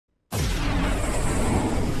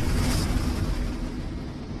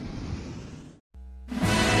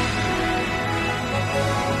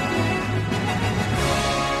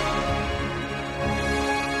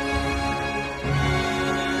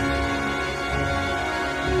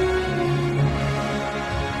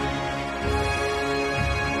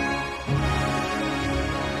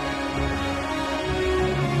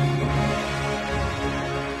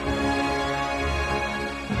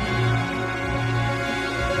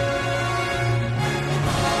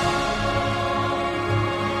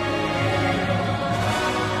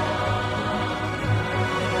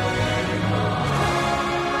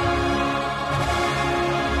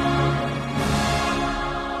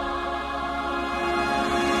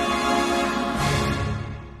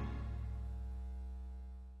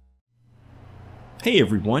Hey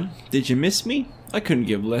everyone, did you miss me? I couldn't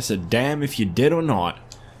give less a damn if you did or not.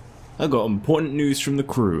 I got important news from the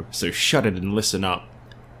crew, so shut it and listen up.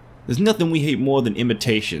 There's nothing we hate more than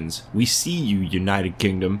imitations. We see you, United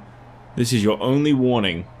Kingdom. This is your only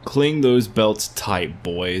warning. Cling those belts tight,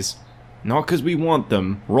 boys. Not because we want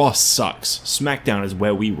them. Raw sucks. SmackDown is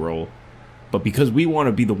where we roll. But because we want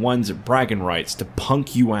to be the ones at bragging rights to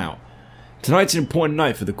punk you out. Tonight's an important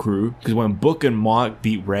night for the crew, because when Book and Mark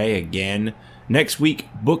beat Rey again, next week,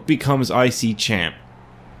 Book becomes IC champ.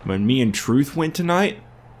 When me and Truth win tonight,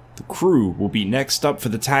 the crew will be next up for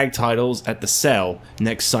the tag titles at the Cell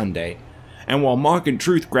next Sunday. And while Mark and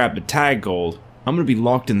Truth grab the tag gold, I'm going to be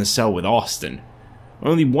locked in the cell with Austin.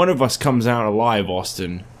 Only one of us comes out alive,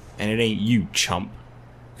 Austin, and it ain't you, chump.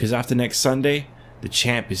 Because after next Sunday, the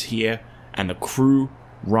champ is here, and the crew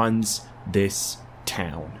runs this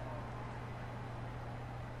town.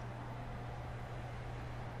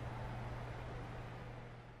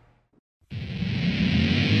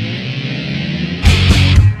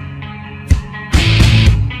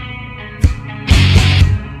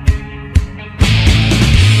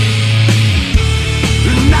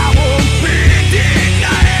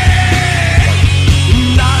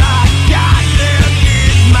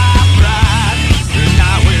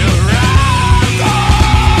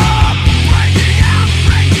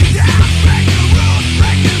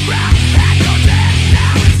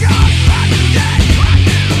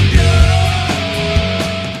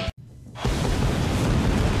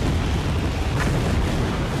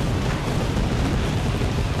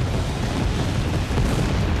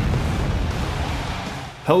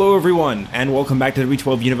 Hello everyone, and welcome back to the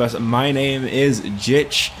W12 Universe. My name is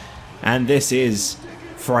Jitch, and this is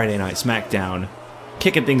Friday Night SmackDown.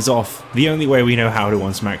 Kicking things off the only way we know how to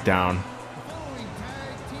on SmackDown.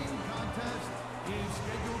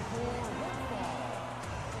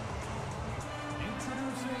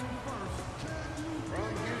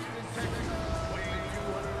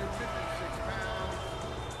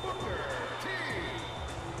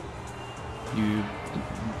 You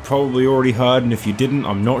probably already heard, and if you didn't,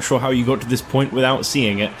 I'm not sure how you got to this point without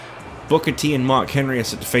seeing it. Booker T and Mark Henry are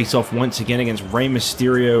set to face off once again against Rey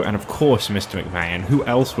Mysterio and of course Mr. McMahon. Who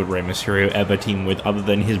else would Rey Mysterio ever team with other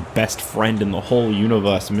than his best friend in the whole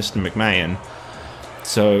universe, Mr. McMahon?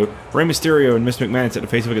 So, Rey Mysterio and Mr. McMahon set to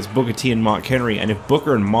face off against Booker T and Mark Henry, and if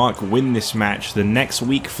Booker and Mark win this match, the next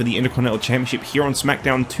week for the Intercontinental Championship here on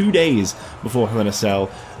SmackDown 2 days before Hell in a Cell,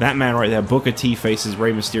 that man right there, Booker T, faces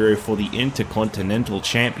Rey Mysterio for the Intercontinental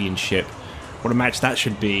Championship. What a match that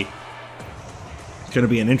should be. It's going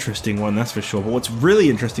to be an interesting one, that's for sure. But what's really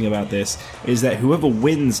interesting about this is that whoever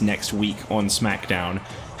wins next week on SmackDown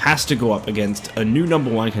has to go up against a new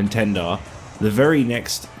 #1 contender the very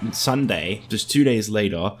next Sunday, just 2 days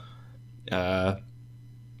later,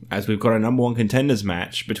 as we've got a #1 contenders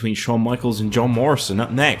match between Shawn Michaels and John Morrison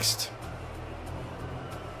up next.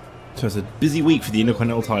 So it's a busy week for the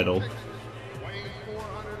Intercontinental title.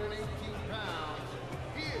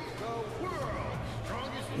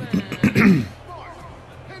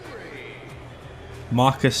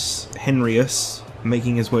 Marcus Henrius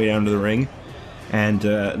making his way down to the ring, and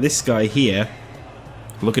this guy here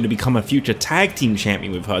looking to become a future tag team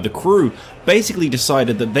champion with her. The crew basically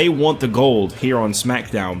decided that they want the gold here on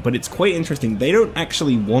SmackDown, but it's quite interesting. They don't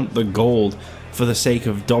actually want the gold for the sake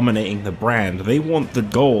of dominating the brand. They want the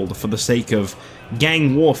gold for the sake of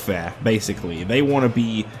gang warfare, basically. They want to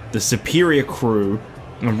be the superior crew,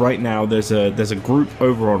 and right now there's a group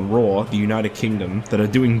over on Raw, the United Kingdom, that are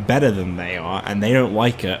doing better than they are, and they don't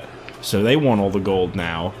like it. So they want all the gold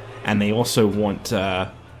now, and they also want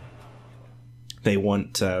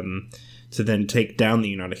to then take down the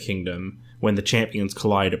United Kingdom when the champions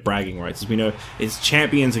collide at bragging rights. As we know, it's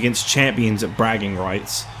champions against champions at bragging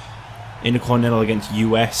rights. Intercontinental against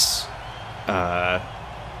US.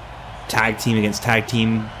 Tag team against tag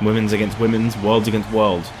team. Women's against women's. Worlds against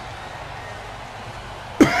worlds.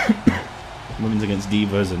 Women's against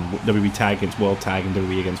divas, and WWE tag against world tag, and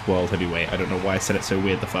WWE against world heavyweight. I don't know why I said it so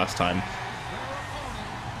weird the first time.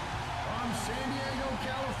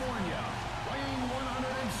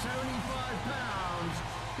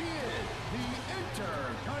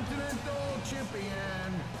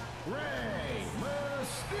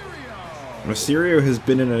 Mysterio has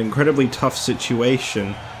been in an incredibly tough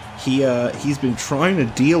situation. He's been trying to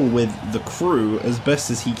deal with the crew as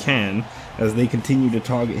best as he can as they continue to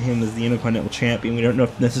target him as the Intercontinental Champion. We don't know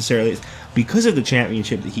if necessarily it's because of the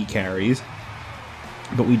championship that he carries,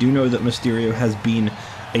 but we do know that Mysterio has been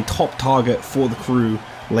a top target for the crew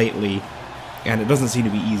lately, and it doesn't seem to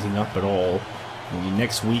be easing up at all.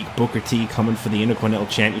 Next week, Booker T coming for the Intercontinental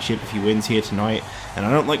Championship if he wins here tonight. And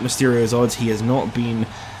I don't like Mysterio's odds. He has not been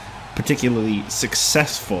particularly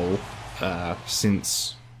successful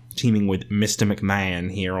since teaming with Mr.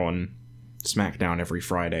 McMahon here on SmackDown every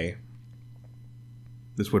Friday.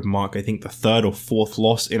 This would mark, I think, the 3rd or 4th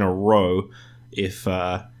loss in a row if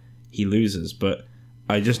he loses. But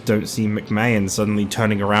I just don't see McMahon suddenly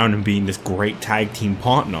turning around and being this great tag team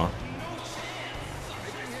partner.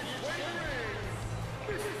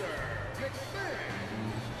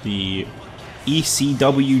 The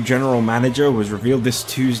ECW General Manager was revealed this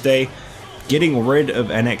Tuesday, getting rid of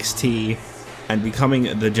NXT and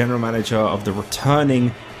becoming the General Manager of the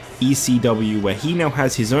returning ECW, where he now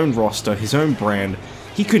has his own roster, his own brand.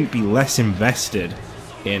 He couldn't be less invested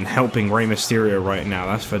in helping Rey Mysterio right now,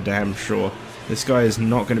 that's for damn sure. This guy is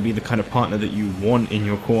not going to be the kind of partner that you want in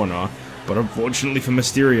your corner, but unfortunately for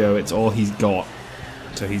Mysterio, it's all he's got.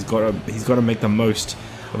 So he's got to make the most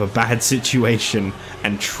of a bad situation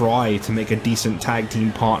and try to make a decent tag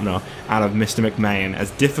team partner out of Mr. McMahon, as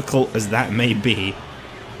difficult as that may be.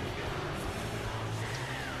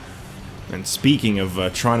 And speaking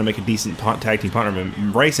of trying to make a decent tag team partner,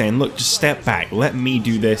 Rey saying, look, just step back, let me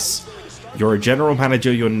do this. You're a general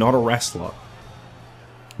manager, you're not a wrestler.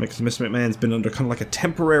 Because Mr. McMahon's been under kind of like a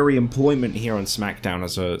temporary employment here on SmackDown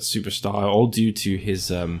as a superstar, all due to his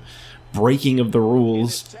breaking of the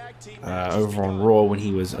rules over on Raw when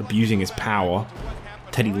he was abusing his power.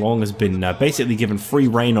 Teddy Long has been basically given free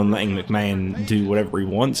reign on letting McMahon do whatever he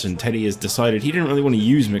wants, and Teddy has decided he didn't really want to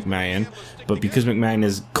use McMahon, but because McMahon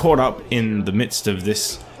is caught up in the midst of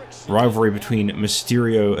this rivalry between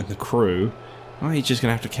Mysterio and the Crew, well, he's just going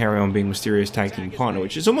to have to carry on being Mysterio's tag team partner,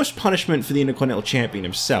 which is almost punishment for the Intercontinental Champion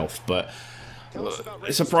himself, but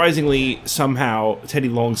surprisingly, somehow, Teddy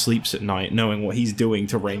Long sleeps at night knowing what he's doing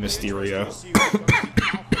to Rey Mysterio.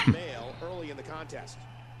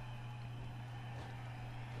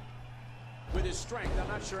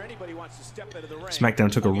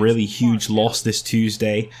 SmackDown took a really huge loss this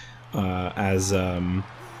Tuesday as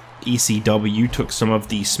ECW took some of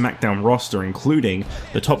the SmackDown roster, including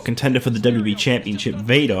the top contender for the WWE Championship,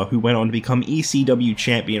 Vader, who went on to become ECW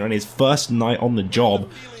champion on his first night on the job.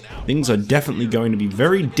 Things are definitely going to be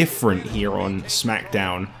very different here on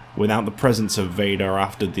SmackDown without the presence of Vader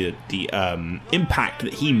after the impact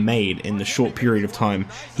that he made in the short period of time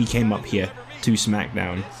he came up here to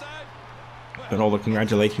SmackDown. And all the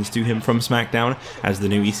congratulations to him from SmackDown as the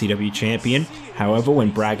new ECW champion. However,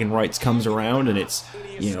 when bragging rights comes around and it's,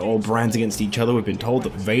 you know, all brands against each other, we've been told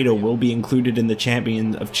that Vader will be included in the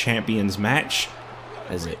Champion of Champions match,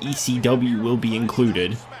 as ECW will be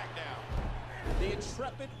included. It's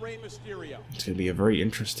going to be a very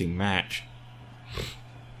interesting match.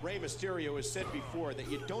 I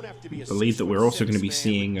believe that we're also going to be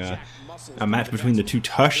seeing a match between the two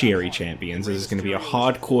tertiary champions. This is going to be a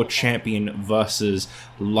hardcore champion versus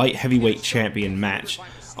light heavyweight champion match.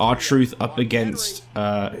 R-Truth up against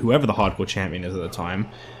whoever the hardcore champion is at the time.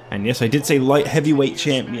 And yes, I did say light heavyweight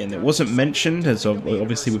champion. It wasn't mentioned, as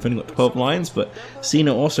obviously we've only got 12 lines, but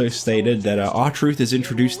Cena also stated that R-Truth has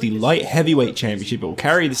introduced the light heavyweight championship. It will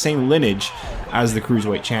carry the same lineage as the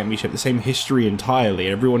cruiserweight championship, the same history entirely.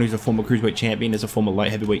 Everyone who's a former cruiserweight champion is a former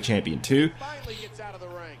light heavyweight champion too.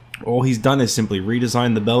 All he's done is simply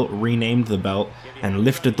redesigned the belt, renamed the belt, and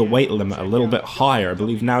lifted the weight limit a little bit higher. I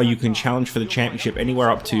believe now you can challenge for the championship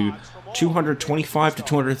anywhere up to 225 to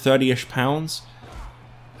 230-ish pounds.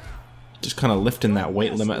 Just kind of lifting that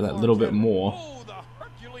weight limit that little bit more.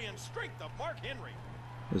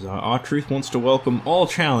 As R-Truth wants to welcome all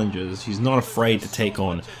challengers. He's not afraid to take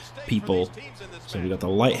on people. So we got the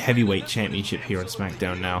light heavyweight championship here on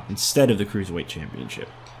SmackDown now, instead of the cruiserweight championship.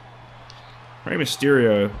 Rey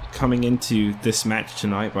Mysterio coming into this match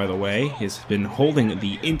tonight, by the way, has been holding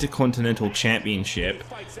the Intercontinental Championship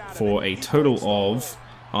for a total of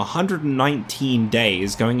 119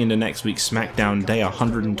 days, going into next week's SmackDown day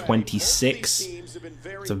 126.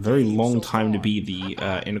 It's a very long time to be the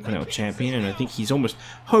Intercontinental Champion, and I think he's almost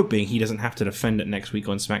hoping he doesn't have to defend it next week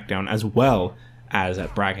on SmackDown as well as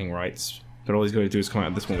at bragging rights. But all he's got to do is come out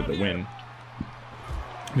of this one with the win.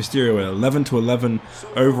 Mysterio with 11-11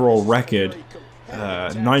 overall record,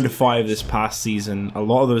 9-5 this past season. A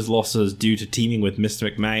lot of those losses due to teaming with Mr.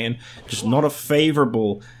 McMahon. Just not a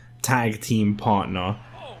favorable tag team partner.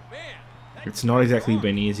 It's not exactly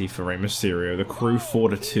been easy for Rey Mysterio. The Crew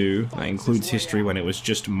 4-2. That includes history when it was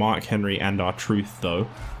just Mark Henry and R-Truth, though.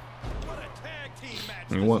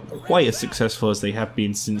 They weren't quite as successful as they have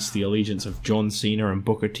been since the allegiance of John Cena and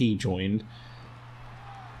Booker T joined.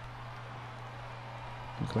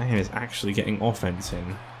 McMahon is actually getting offense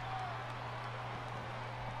in.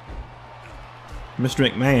 Mr.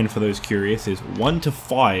 McMahon, for those curious, is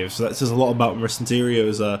 1-5, so that says a lot about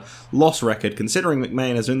Mysterio's loss record, considering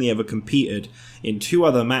McMahon has only ever competed in 2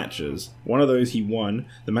 other matches. One of those he won,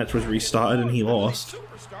 the match was restarted and he lost.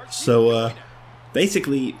 So,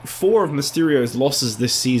 basically, 4 of Mysterio's losses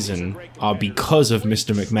this season are because of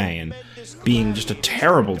Mr. McMahon being just a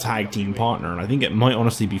terrible tag team partner, and I think it might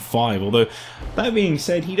honestly be 5, although, that being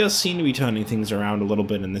said, he does seem to be turning things around a little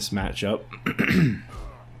bit in this matchup.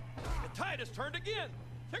 Again.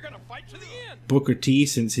 They're gonna fight to the end. Booker T,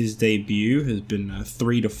 since his debut, has been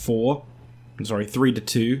 3-4. I'm sorry,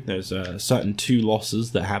 3-2. There's certain 2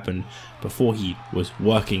 losses that happened before he was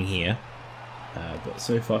working here. But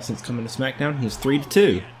so far, since coming to SmackDown, he's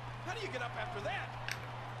 3-2. How do you get up after that?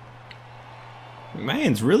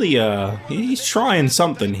 McMahon's really, he's trying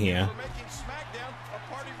something here.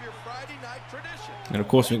 And of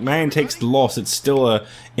course, McMahon takes the loss. It's still a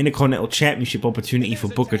Intercontinental Championship opportunity for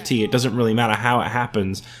Booker T. It doesn't really matter how it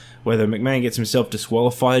happens, whether McMahon gets himself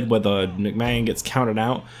disqualified, whether McMahon gets counted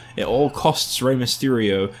out. It all costs Rey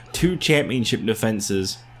Mysterio 2 championship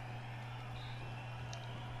defenses.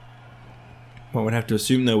 One would have to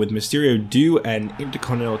assume, though, with Mysterio due an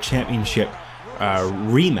Intercontinental Championship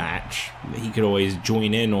rematch, he could always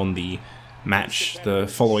join in on the match the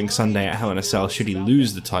following Sunday at Hell in a Cell should he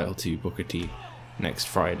lose the title to Booker T next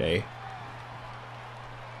Friday.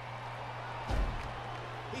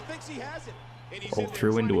 He thinks he has it. Roll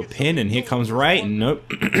through into a pin, and here comes Rey, and nope.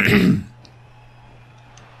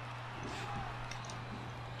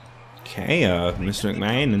 Okay, Mr.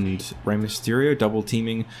 McMahon and Rey Mysterio double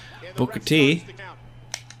teaming Booker T.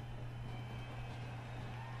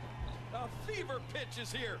 A fever pitch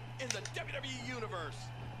is here in the WWE universe.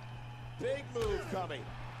 Big move coming.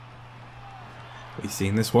 We've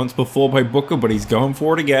seen this once before by Booker, but he's going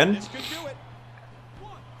for it again. This could do it.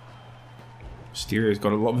 Mysterio's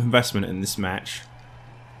got a lot of investment in this match.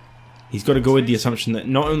 He's got to go with the assumption that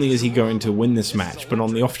not only is he going to win this match, but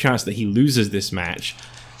on the off chance that he loses this match,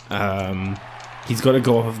 he's got to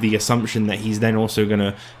go off of the assumption that he's then also going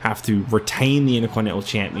to have to retain the Intercontinental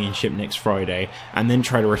Championship next Friday, and then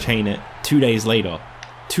try to retain it 2 days later.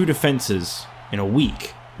 2 defenses in a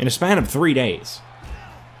week, in a span of 3 days.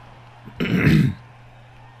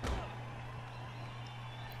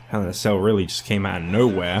 Hell in a Cell really just came out of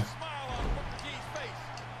nowhere.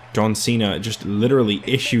 John Cena just literally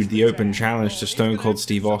issued the open challenge to Stone Cold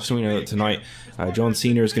Steve Austin. We know that tonight John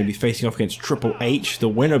Cena is going to be facing off against Triple H. The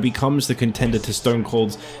winner becomes the contender to Stone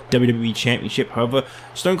Cold's WWE Championship. However,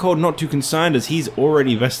 Stone Cold not too concerned, as he's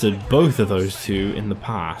already vested both of those 2 in the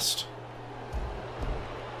past.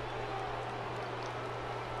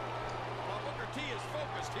 Booker T is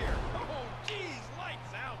focused here. Oh, geez,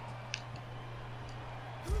 lights out.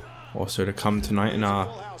 Also to come tonight in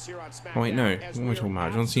our... Oh wait, no. What am I talking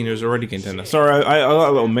about? John Cena is already contender. Sorry, I got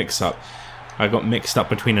a little mix-up. I got mixed up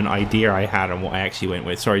between an idea I had and what I actually went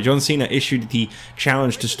with. Sorry, John Cena issued the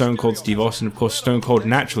challenge to Stone Cold Steve Austin. Of course, Stone Cold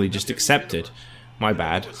naturally just accepted. My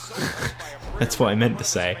bad. That's what I meant to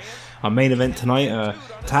say. Our main event tonight, a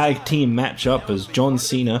tag team matchup as John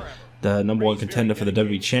Cena, the #1 contender for the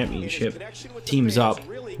WWE Championship, teams up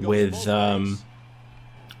with...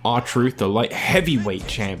 R-Truth, the light heavyweight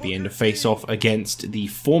champion, to face off against the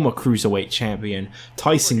former cruiserweight champion,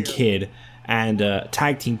 Tyson Kidd, and a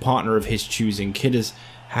tag team partner of his choosing. Kidd has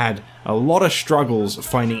had a lot of struggles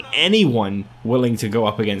finding anyone willing to go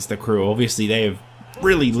up against the crew. Obviously, they have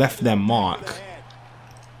really left their mark.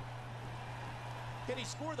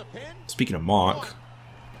 Speaking of mark,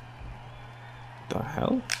 the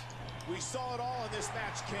hell? We saw it all in this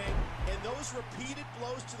match, King, and those repeated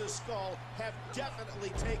blows to the skull have definitely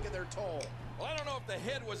taken their toll. Well, I don't know if the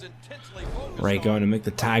head was intentionally focused. Rey going to make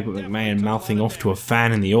the tag with McMahon mouthing off to a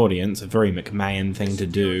fan in the audience, a very McMahon thing to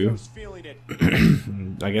do.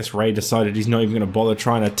 I guess Rey decided he's not even going to bother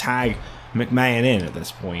trying to tag McMahon in at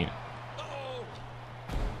this point.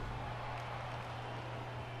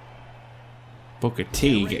 Booker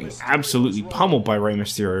T getting absolutely pummeled by Rey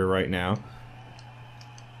Mysterio right now.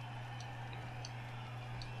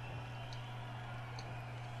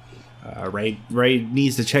 Rey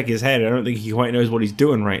needs to check his head. I don't think he quite knows what he's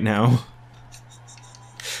doing right now.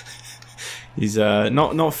 He's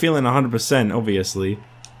not feeling 100%, obviously.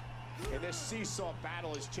 And this seesaw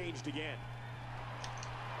battle has changed again.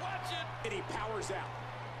 Watch it, and he powers out.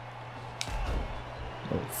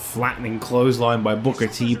 Oh, flattening clothesline by Booker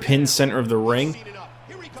T, pin center of the ring.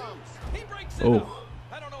 Oh,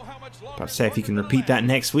 about to say, if he can repeat that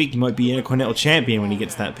next week, he might be Intercontinental Champion when he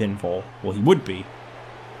gets that pinfall. Well, he would be.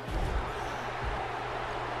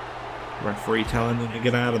 Referee telling him to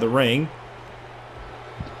get out of the ring.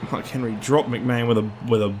 Mark Henry dropped McMahon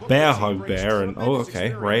with a bear hug there, and oh,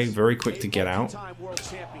 okay, Rey very quick to get out.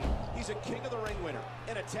 He's a king of the ring winner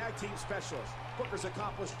and a tag team specialist. Booker's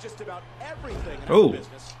accomplished just about everything in Oh.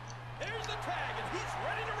 business. There's the tag, and he's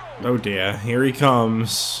ready to roll. Oh dear, here he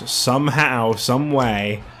comes. Somehow, some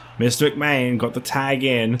way, Mr. McMahon got the tag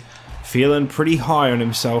in, feeling pretty high on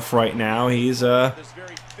himself right now. He's This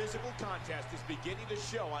very physical contest is beginning to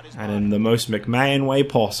show on his and in the most McMahon way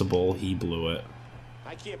possible, he blew it.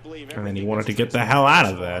 I can't believe And then he wanted to get the hell out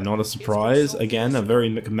of there. Not a surprise. Again, a very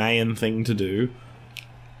McMahon thing to do.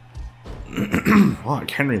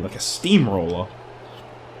 Mark Henry like a steamroller.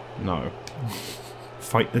 No.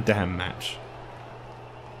 Fight the damn match.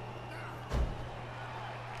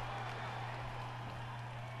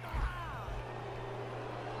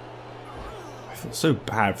 I feel so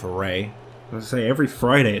bad for Rey. As I say, every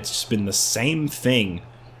Friday it's just been the same thing.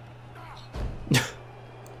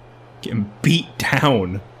 Getting beat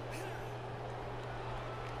down.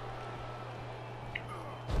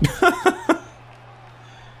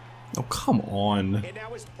 Oh, come on. And now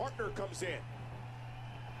his partner comes in.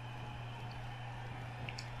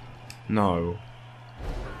 No.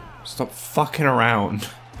 Stop fucking around.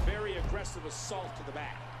 Very aggressive assault to the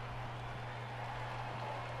back.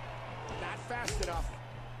 Not fast enough.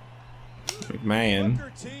 McMahon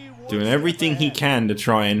Booker T doing works everything he ahead. can to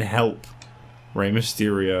try and help Rey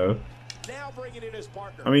Mysterio. Now bringing in his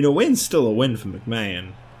partner. I mean, a win's still a win for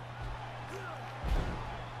McMahon.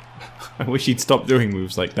 I wish he'd stop doing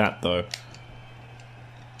moves like that, though.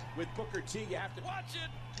 With Booker T, you have to watch it.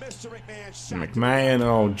 Mr. McMahon. shot McMahon,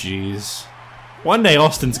 oh jeez. One day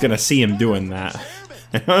Austin's gonna see him doing that.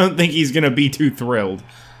 I don't think he's gonna be too thrilled.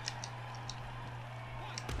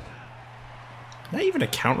 Is that even a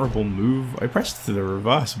counterable move? I pressed the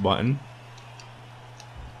reverse button.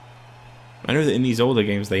 I know that in these older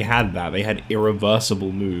games they had that. They had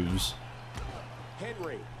irreversible moves.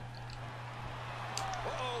 Henry.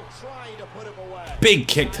 Uh-oh, trying to put him away. Big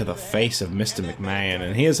kick to the face of Mr. McMahon.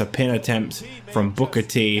 And here's a pin attempt from Booker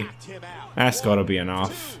T. That's gotta be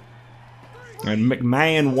enough. And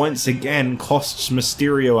McMahon once again costs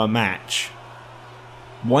Mysterio a match.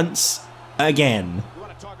 Once again. You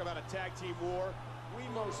want to talk about a tag team war? We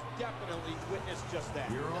most definitely witnessed just that.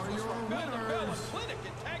 Here are your winners, Clinic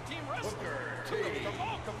and tag team wrestling. Two of them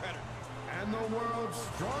all competitors. and the world's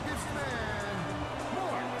strongest man,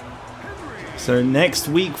 Mark Henry. So next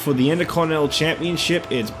week for the Intercontinental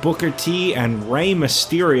Championship, it's Booker T and Rey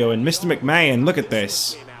Mysterio. And Mr. McMahon, look at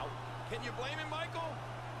this. Can you blame him, Michael?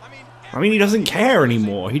 I mean, he doesn't care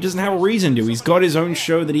anymore. He doesn't have a reason to. He's got his own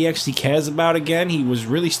show that he actually cares about again. He was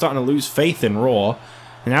really starting to lose faith in Raw.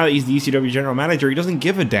 And now that he's the ECW general manager, he doesn't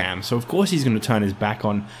give a damn. So of course he's going to turn his back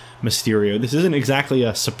on Mysterio. This isn't exactly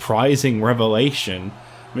a surprising revelation.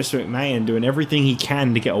 Mr. McMahon doing everything he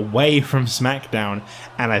can to get away from SmackDown.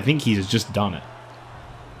 And I think he's just done it.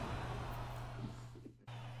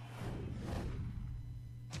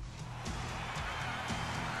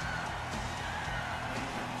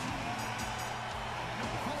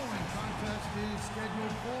 Following contest is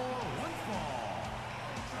scheduled for one fall.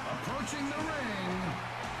 Approaching the ring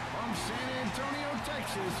from San Antonio,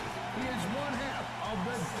 Texas, he is one half of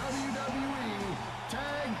the WWE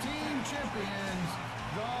Tag Team Champions,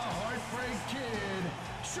 the Heartbreak Kid,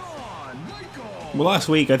 Shawn Michaels. Well, last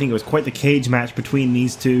week I think it was quite the cage match between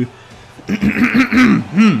these two.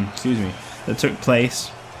 Excuse me. That took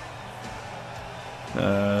place.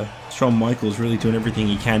 Shawn Michaels really doing everything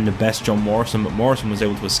he can to best John Morrison, but Morrison was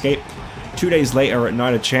able to escape. 2 days later at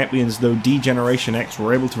Night of Champions, though, D-Generation X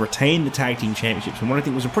were able to retain the Tag Team Championships, and what I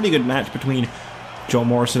think was a pretty good match between John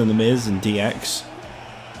Morrison and The Miz and DX.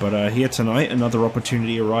 But here tonight, another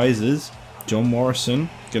opportunity arises. John Morrison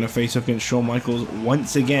going to face off against Shawn Michaels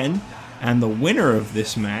once again, and the winner of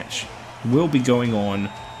this match will be going on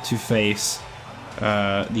to face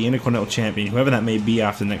the Intercontinental Champion, whoever that may be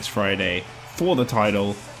after next Friday, for the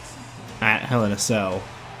title at Hell in a Cell.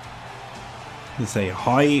 It's a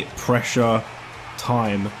high pressure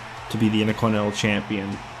time to be the Intercontinental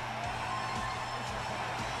Champion.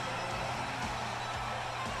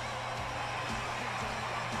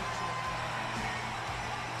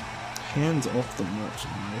 Hands off the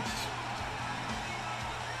merchandise.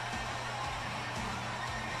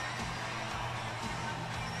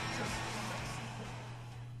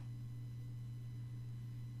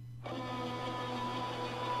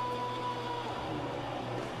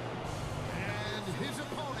 And his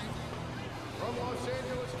opponent from Los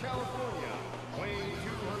Angeles, California, weighing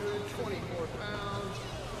 224 pounds,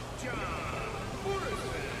 John Morrison.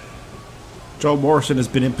 John Morrison has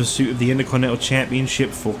been in pursuit of the Intercontinental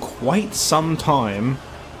Championship for quite some time.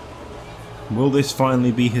 Will this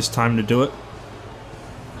finally be his time to do it?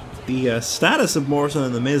 The status of Morrison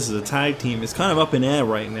and The Miz as a tag team is kind of up in air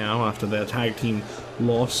right now after their tag team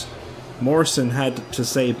loss. Morrison had to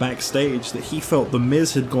say backstage that he felt The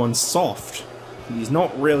Miz had gone soft. He's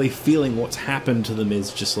not really feeling what's happened to The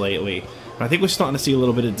Miz just lately. And I think we're starting to see a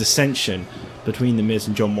little bit of dissension between The Miz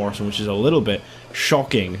and John Morrison, which is a little bit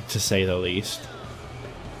shocking to say the least.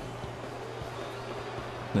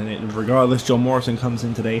 And regardless, John Morrison comes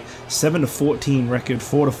in today, 7-14 record,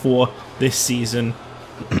 4-4 this season.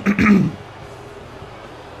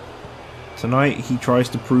 Tonight, he tries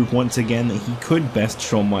to prove once again that he could best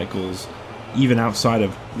Shawn Michaels, even outside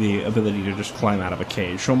of the ability to just climb out of a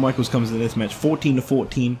cage. Shawn Michaels comes into this match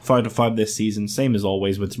 14-14, 5-5 this season, same as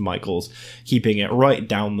always with Michaels, keeping it right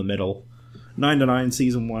down the middle. 9-9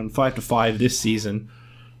 season 1, 5-5 this season.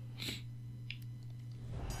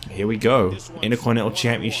 Here we go, Intercontinental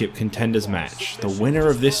Championship Contenders match. The winner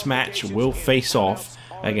of this match will face off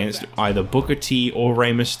against either Booker T or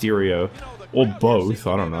Rey Mysterio, or both,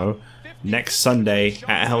 I don't know, next Sunday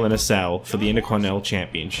at Hell in a Cell for the Intercontinental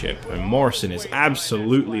Championship. And Morrison is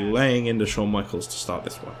absolutely laying into Shawn Michaels to start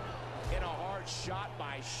this one. And a hard shot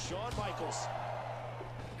by Shawn Michaels.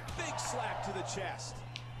 Big slap to the chest.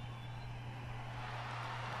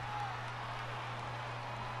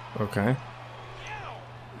 Okay.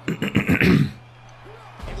 And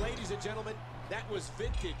ladies and gentlemen, that was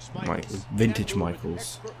vintage Michaels. Vintage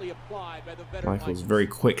Michaels. Expertly applied by the veteran Michaels very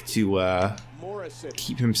quick to Morrison.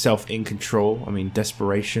 keep himself in control. I mean,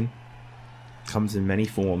 desperation comes in many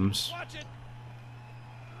forms. Watch it.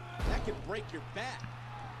 That can break your back.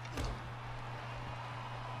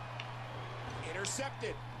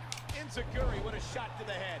 Intercepted. Enziguri with a shot to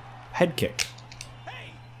the head. Head kick.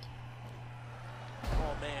 Hey.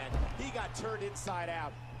 Oh man, he got turned inside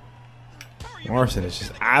out. Morrison is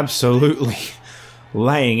just absolutely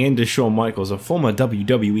laying into Shawn Michaels, a former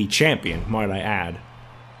WWE champion, might I add.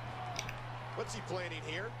 What's he planning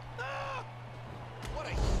here? Ah! What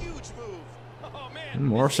a huge move. Oh man. And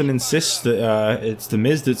Morrison insists that it's The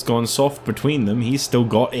Miz that's gone soft between them. He's still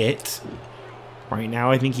got it. Right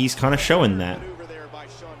now, I think he's kind of showing that. Maneuver there by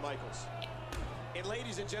Shawn Michaels. And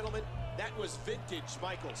ladies and gentlemen, that was vintage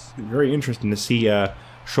Michaels. Very interesting to see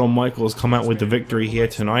Shawn Michaels come out with the victory here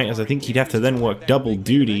tonight, as I think he'd have to then work double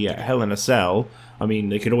duty at Hell in a Cell. I mean,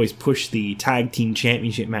 they could always push the Tag Team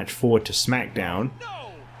Championship match forward to SmackDown.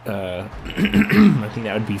 I think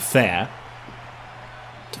that would be fair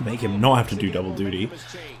to make him not have to do double duty.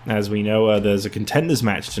 As we know, there's a Contenders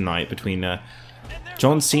match tonight between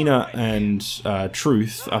John Cena and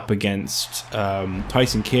Truth up against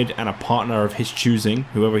Tyson Kidd and a partner of his choosing,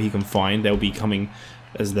 whoever he can find. They'll be coming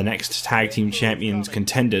as the next Tag Team Champions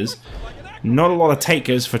contenders. Not a lot of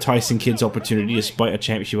takers for Tyson Kidd's opportunity, despite a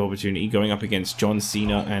championship opportunity, going up against John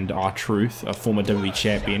Cena and R-Truth, a former WWE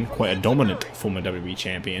champion, quite a dominant former WWE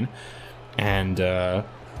champion, and the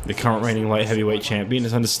current reigning light heavyweight champion.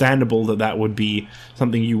 It's understandable that that would be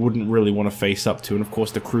something you wouldn't really want to face up to, and of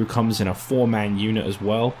course the crew comes in a 4-man unit as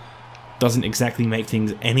well. Doesn't exactly make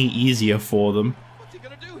things any easier for them. What's he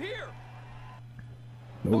gonna do here?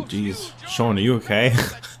 Oh jeez, Shawn, are you okay?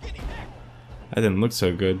 That didn't look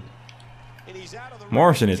so good.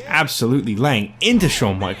 Morrison is absolutely laying into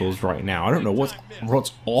Shawn Michaels right now. I don't know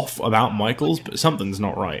what's off about Michaels, but something's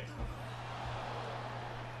not right.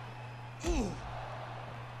 Oh,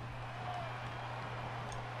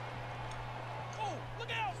 look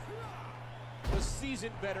out! The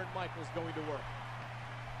seasoned veteran Michaels going to work.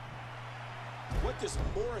 What does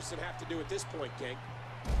Morrison have to do at this point, King?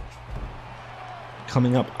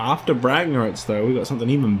 Coming up after bragging rights, though, we got something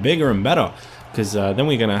even bigger and better, because then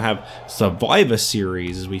we're going to have Survivor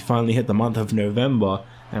Series as we finally hit the month of November,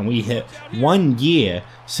 and we hit 1 year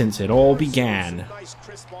since it all began. Nice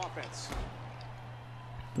crisp offense.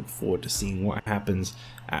 Look forward to seeing what happens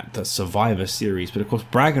at the Survivor Series, but of course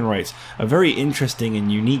bragging rights, a very interesting and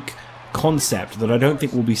unique concept that I don't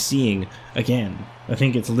think we'll be seeing again. I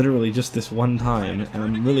think it's literally just this one time, and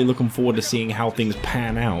I'm really looking forward to seeing how things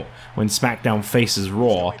pan out when SmackDown faces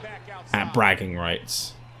Raw at bragging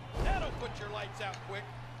rights. That'll put your lights out quick.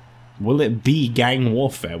 Will it be gang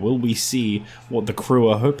warfare? Will we see what the crew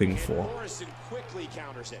are hoping for? Morrison quickly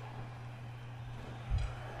counters it.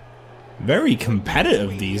 Very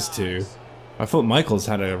competitive, these two. I thought Michaels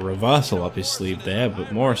had a reversal up his sleeve there,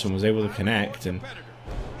 but Morrison was able to connect, and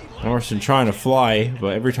Morrison trying to fly,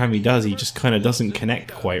 but every time he does, he just kind of doesn't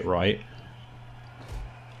connect quite right.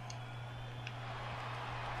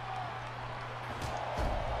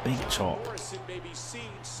 Big chop.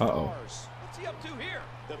 Uh-oh. What's he up to here?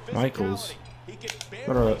 Michaels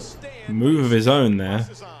got a move of his own there.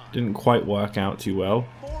 Didn't quite work out too well.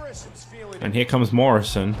 Morrison's feeling And here comes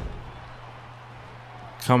Morrison.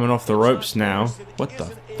 Coming off the ropes now. What the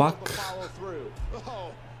fuck?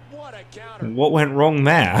 Oh, what a counter. What went wrong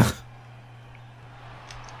there?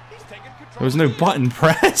 He's taking control. There was no button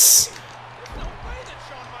press. There's no way that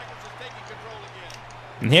Shawn Michaels is taking control again.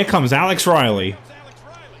 And here comes Alex Riley. Comes Alex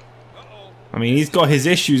Riley. Uh-oh. I mean, he's got his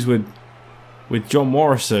issues with John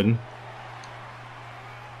Morrison.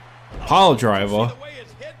 Pile driver. See the way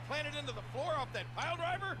his head planted into the floor off that pile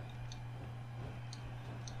driver?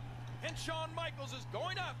 And Shawn Michaels is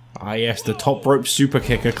going up. Ah yes, the top rope super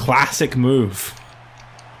kick, a classic move.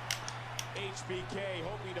 HBK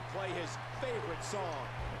hoping to play his favorite song.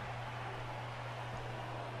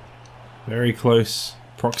 Very close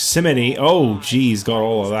proximity. Oh, geez, got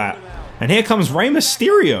all of that. And here comes Rey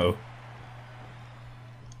Mysterio.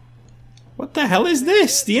 What the hell is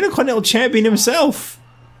this? The Intercontinental Champion himself.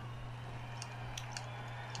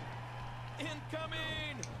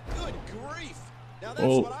 Incoming. Good grief. Now that's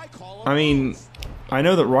Well, what I call a I mean, move. I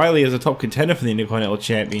know that Riley is a top contender for the Intercontinental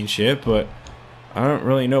Championship, but I don't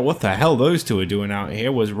really know what the hell those two are doing out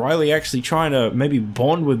here. Was Riley actually trying to maybe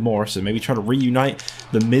bond with Morrison? Maybe try to reunite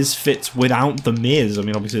the Misfits without the Miz? I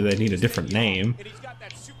mean, obviously they need a different name. And he's got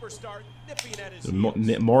that superstar nipping at his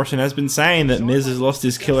heels. Morrison has been saying that Miz has lost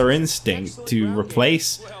his killer instinct to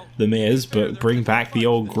replace the Miz, but bring back the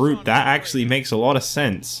old group. That actually makes a lot of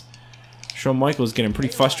sense. Shawn Michaels getting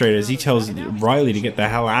pretty frustrated as he tells Riley to get the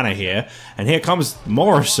hell out of here. And here comes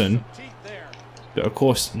Morrison. But of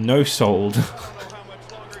course, no sold.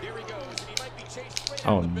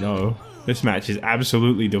 Oh no. This match is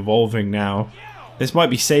absolutely devolving now. This might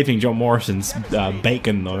be saving John Morrison's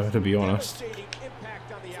bacon though, to be honest.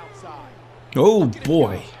 Oh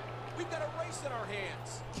boy. We've got a race in our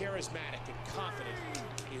hands. Charismatic and confident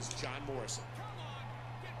is John Morrison.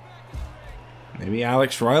 Maybe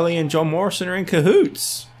Alex Riley and John Morrison are in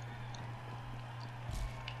cahoots.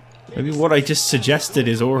 Maybe what I just suggested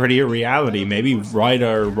is already a reality. Maybe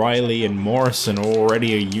Ryder, Riley, and Morrison are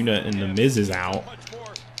already a unit and the Miz is out.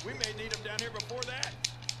 We may need him down here before that.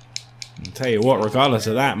 I'll tell you what, regardless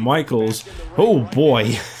of that, Michaels, oh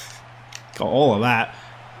boy, got all of that.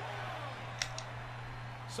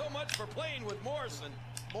 So much for playing with Morrison.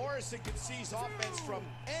 Morrison can seize offense from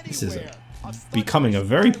anywhere. This is becoming a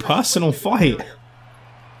very personal fight.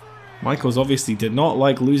 Michaels obviously did not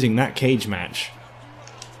like losing that cage match.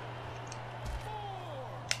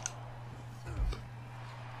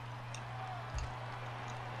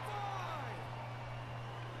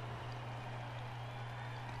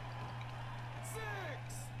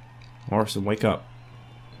 Morrison, wake up.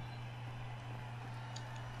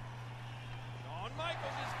 Shawn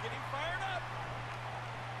Michaels is getting fired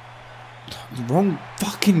up. Wrong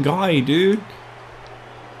fucking guy, dude.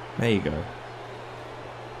 There you go.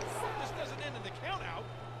 This doesn't end in the count out.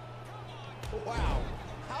 Wow.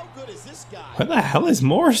 How good is this guy? What the hell is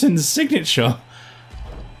Morrison's signature?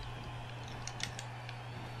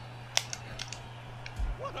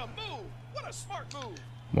 What a move. What a smart move.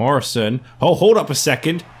 Morrison. Oh, hold up a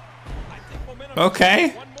second. I think momentum Okay.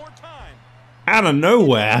 one more time. Out of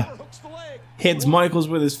nowhere. Hooks the leg. Hits Michaels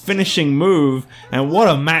with his finishing move. And what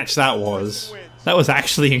a match that was. That was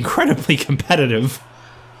actually incredibly competitive.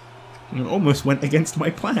 It almost went against my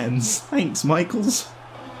plans. Thanks, Michaels.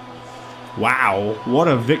 Wow. What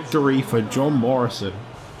a victory for John Morrison.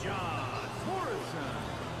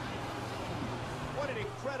 What an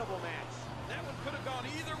incredible match. That one could have gone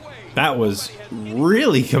either way. That was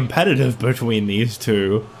really competitive between these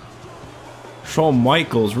two. Shawn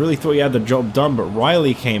Michaels really thought he had the job done, but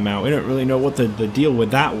Riley came out. We don't really know what the deal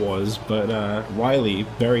with that was, but Riley,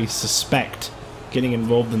 very suspect getting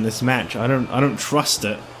involved in this match. I don't trust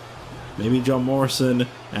it. Maybe John Morrison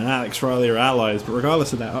and Alex Riley are allies, but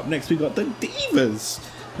regardless of that, up next we got the Divas.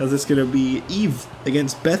 As it's going to be Eve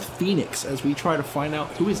against Beth Phoenix as we try to find out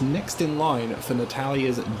who is next in line for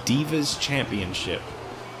Natalia's Divas Championship.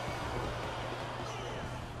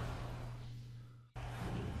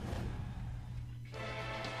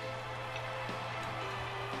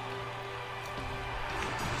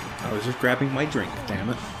 I was just grabbing my drink, damn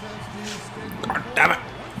it. God damn it!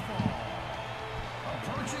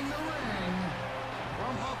 Approaching the ring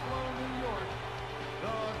from Buffalo, New York, the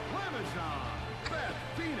Glamazon, Beth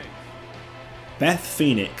Phoenix. Beth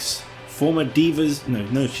Phoenix, former Divas...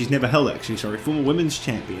 No, she's never held it actually, sorry. Former Women's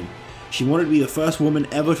Champion. She wanted to be the first woman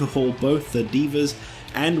ever to hold both the Divas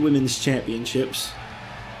and Women's Championships.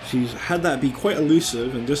 She's had that be quite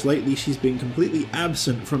elusive, and just lately she's been completely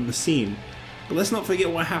absent from the scene. But let's not forget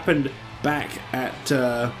what happened back at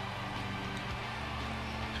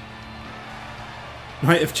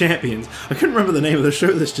Night of Champions. I couldn't remember the name of the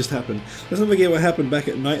show this just happened. Let's not forget what happened back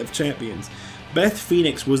at Night of Champions. Beth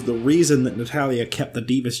Phoenix was the reason that Natalya kept the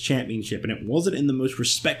Divas Championship, and it wasn't in the most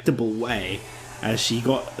respectable way, as she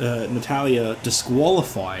got Natalya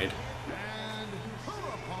disqualified. And her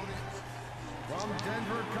opponent from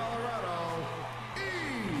Denver, Colorado,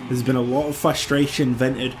 There's been a lot of frustration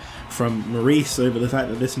vented from Maurice over the fact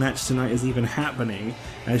that this match tonight is even happening,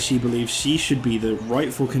 as she believes she should be the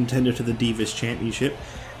rightful contender to the Divas Championship.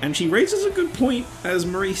 And she raises a good point, as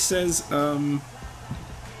Maurice says,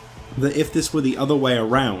 that if this were the other way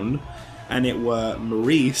around, and it were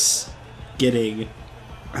Maurice getting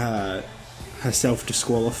herself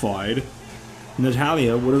disqualified,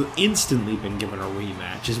 Natalya would have instantly been given a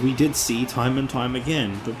rematch, as we did see time and time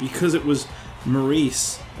again. But because it was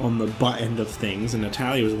Maurice on the butt end of things, and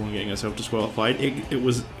Natalya was the one getting herself disqualified, it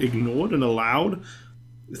was ignored and allowed.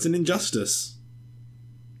 It's an injustice.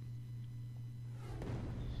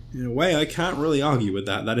 In a way, I can't really argue with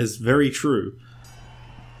that. That is very true.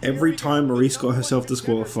 Every time Maurice got herself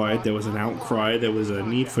disqualified, there was an outcry, there was a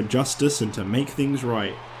need for justice and to make things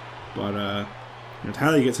right. But,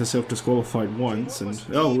 Natalya gets herself disqualified once, and,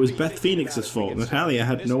 oh, it was Beth Phoenix's fault. Natalya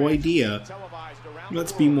had no idea.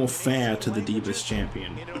 Let's be more fair to the Divas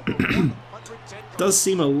Champion. Does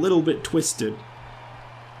seem a little bit twisted.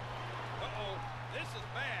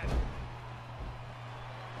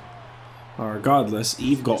 Regardless,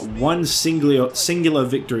 Eve got one singular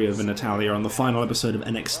victory over Natalya on the final episode of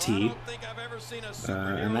NXT.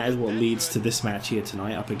 And that is what leads to this match here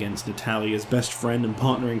tonight, up against Natalya's best friend and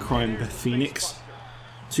partner in crime, Beth Phoenix.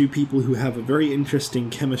 Two people who have a very interesting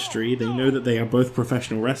chemistry. They know that they are both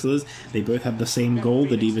professional wrestlers, they both have the same goal,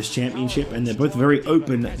 the Divas Championship, and they're both very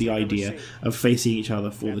open at the idea of facing each other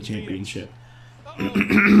for the championship.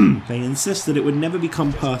 They insist that it would never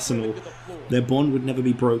become personal, their bond would never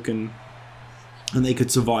be broken, and they could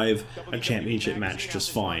survive a championship match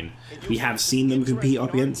just fine. We have seen them compete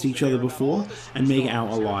up against each other before and make it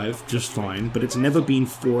out alive just fine, but it's never been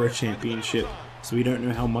for a championship, so we don't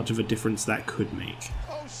know how much of a difference that could make.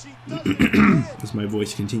 As my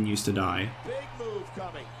voice continues to die.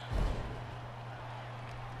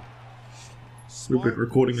 We've been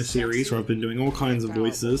recording a series where I've been doing all kinds of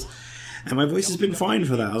voices, and my voice has been fine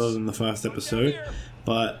for that other than the first episode.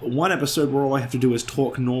 But one episode where all I have to do is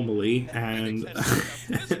talk normally, and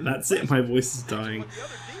that's it, my voice is dying.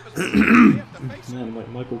 Man, like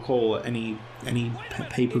Michael Cole at any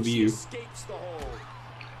pay-per-view.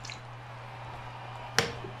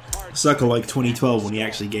 Sucker like 2012 when he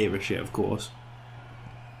actually gave a shit, of course.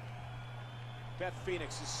 Beth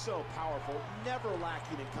Phoenix is so powerful, never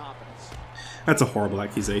lacking in confidence. That's a horrible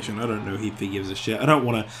accusation. I don't know if he gives a shit. I don't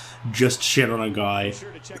want to just shit on a guy.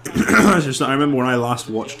 I remember when I last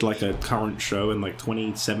watched like a current show in like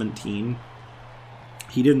 2017.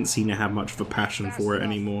 He didn't seem to have much of a passion for it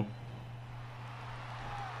anymore.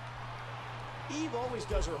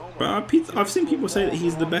 But I've seen people say that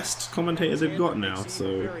he's the best commentator they've got now,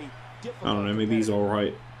 so I don't know, maybe he's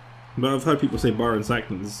alright. But I've heard people say Byron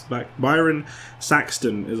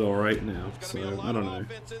Saxton is alright now, so I don't know.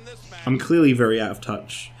 I'm clearly very out of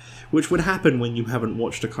touch, which would happen when you haven't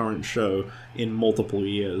watched a current show in multiple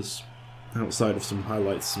years, outside of some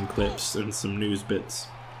highlights, some clips, and some news bits.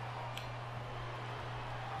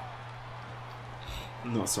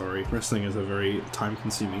 I'm not sorry, wrestling is a very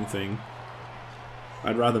time-consuming thing.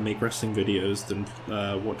 I'd rather make wrestling videos than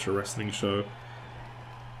watch a wrestling show.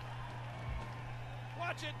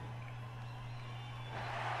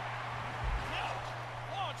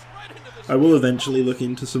 I will eventually look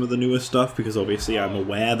into some of the newer stuff, because obviously I'm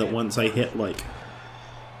aware that once I hit like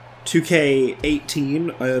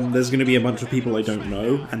 2K18, there's going to be a bunch of people I don't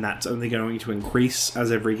know, and that's only going to increase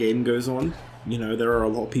as every game goes on. You know, there are a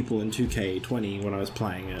lot of people in 2K20 when I was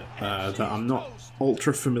playing it that I'm not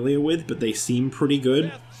ultra familiar with, but they seem pretty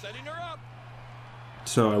good.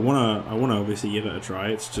 So I wanna obviously give it a try.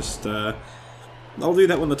 It's just I'll do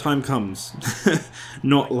that when the time comes,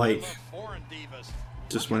 not like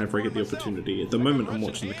just whenever I get the opportunity. At the moment, I'm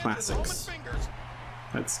watching the classics.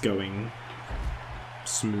 That's going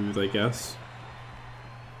smooth, I guess.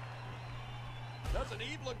 Doesn't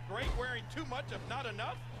Eve look great wearing too much of not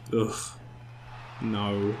enough? Ugh.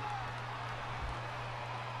 No.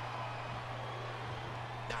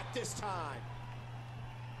 Not this time.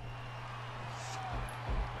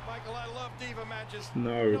 Michael, I love Diva matches.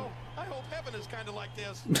 No. You know, I hope heaven is kind of like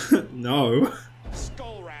this. No.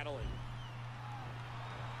 Skull rattling.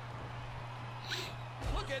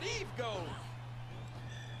 Look at Eve go.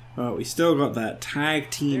 We still got that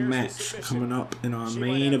tag team match coming up in our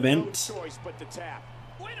main event.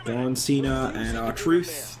 John Cena and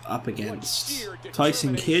R-Truth up against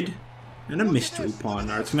Tyson Kidd and a mystery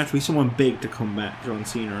partner. It's going to have to be someone big to combat John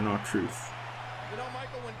Cena and R-Truth. You know,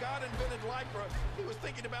 Michael, when God invented Lycra, he was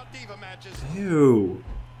thinking about Diva matches. Ew.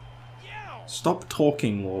 Stop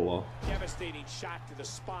talking, Lola. Devastating shot to the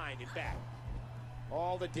spine and back.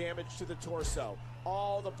 All the damage to the torso,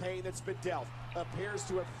 all the pain that's been dealt, appears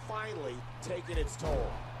to have finally taken its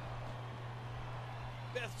toll.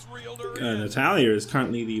 Beth's reeled her in. Natalya is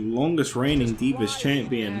currently the longest reigning Divas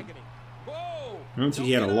champion. I don't think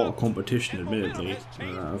he had a lot of competition, admittedly.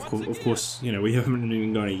 Of course, you know, we haven't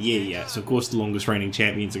even gone a year yet, so of course the longest reigning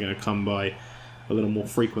champions are going to come by a little more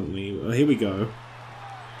frequently. Well, here we go.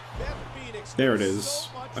 There it is.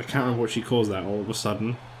 I can't remember what she calls that all of a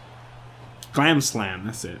sudden. Glam Slam,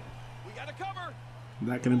 that's it. Is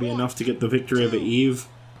that going to be enough to get the victory over Eve?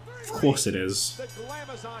 Of course it is.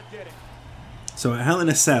 So at Hell in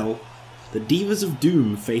a Cell, the Divas of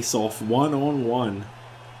Doom face off one-on-one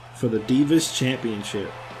for the Divas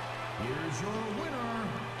Championship. Here's your winner,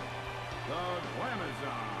 the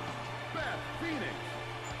Glamazon, Beth Phoenix.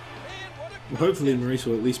 Well, hopefully Maurice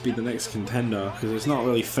will at least be the next contender, because it's not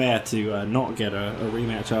really fair to not get a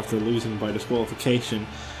rematch after losing by disqualification.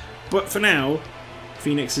 But for now,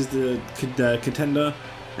 Phoenix is the contender,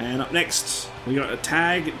 and up next we got a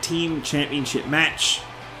tag team championship match,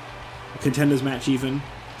 a contenders match even.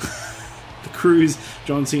 The Crew's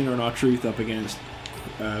John Cena and R-Truth up against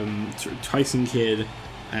Tyson Kidd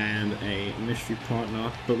and a mystery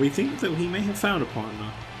partner, but we think that he may have found a partner.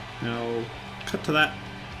 Now, cut to that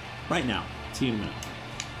right now. See you in a minute.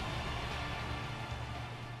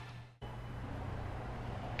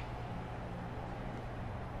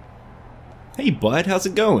 Hey bud, how's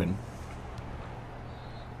it going?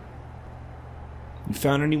 You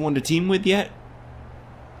found anyone to team with yet?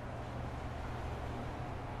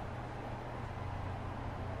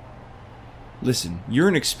 Listen, you're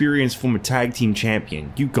an experienced former tag team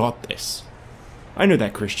champion. You got this. I know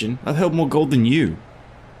that, Christian. I've held more gold than you.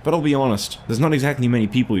 But I'll be honest, there's not exactly many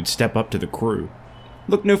people who'd step up to the Crew.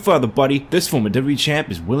 Look no further, buddy. This former WWE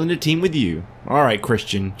champ is willing to team with you. Alright,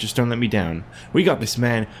 Christian, just don't let me down. We got this,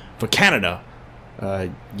 man. For Canada.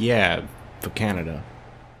 Yeah, for Canada.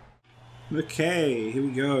 Okay, here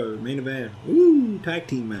we go. Main event. Woo! Tag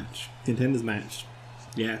team match. Contenders match.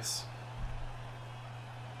 Yes.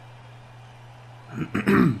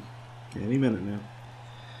 Any minute now.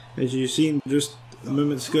 As you've seen just a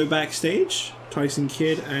moment ago backstage, Tyson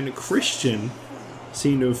Kidd and Christian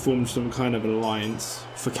seem to have formed some kind of an alliance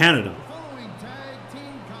for Canada. The following tag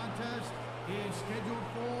team contest is scheduled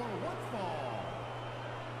for one fall.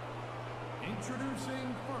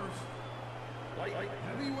 Introducing first, light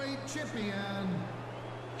heavyweight champion,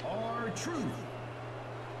 R-Truth.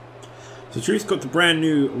 So Truth got the brand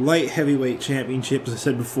new light heavyweight championship, as I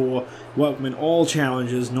said before, welcoming all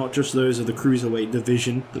challengers, not just those of the cruiserweight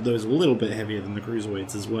division, but those a little bit heavier than the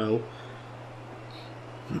cruiserweights as well.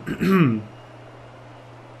 I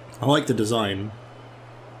like the design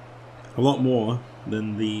a lot more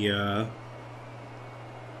than the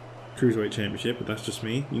cruiserweight championship, but that's just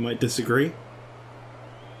me. You might disagree.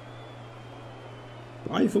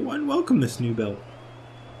 But I, for one, welcome this new belt.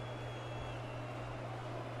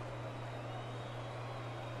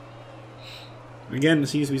 Again, there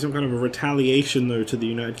seems to be some kind of a retaliation, though, to the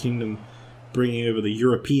United Kingdom bringing over the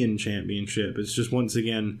European Championship. It's just, once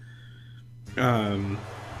again,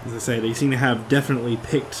 as I say, they seem to have definitely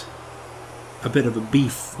picked a bit of a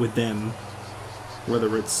beef with them,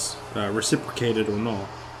 whether it's reciprocated or not.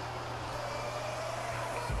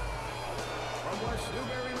 From West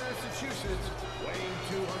Newbury, Massachusetts, weighing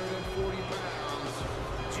 240 pounds,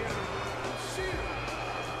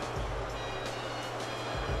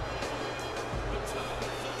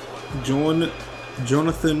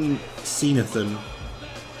 Jonathan Cenathan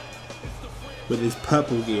with his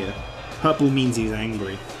purple gear. Purple means he's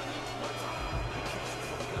angry.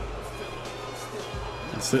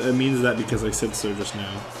 So it means that because I said so just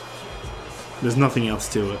now. There's nothing else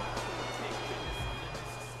to it.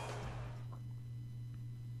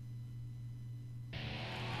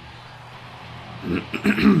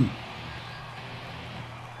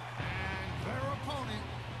 their opponent,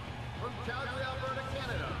 from Calgary, Alberta,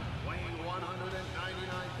 Canada, weighing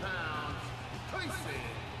 199 pounds, Tyson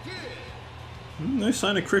Kidd. No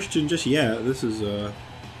sign of Christian just yet. This is a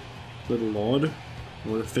little odd. I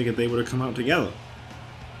would have figured they would have come out together.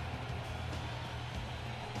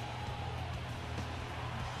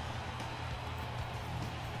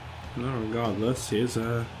 No, regardless, here's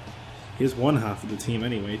one half of the team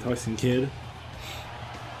anyway, Tyson Kidd.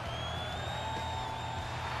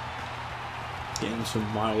 Getting some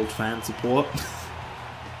mild fan support.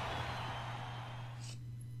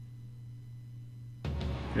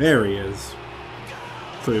 There he is.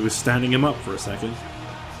 Thought he was standing him up for a second.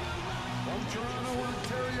 From Toronto,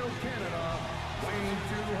 Ontario, Canada, weighing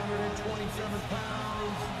 227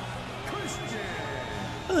 pounds, Christian.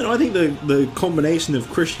 I don't know, I think the combination of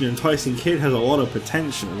Christian and Tyson Kidd has a lot of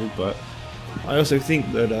potential, but I also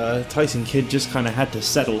think that Tyson Kidd just kind of had to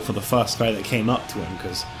settle for the first guy that came up to him,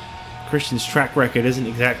 because Christian's track record isn't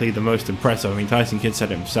exactly the most impressive. I mean, Tyson Kidd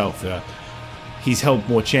said it himself, he's held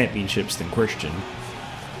more championships than Christian.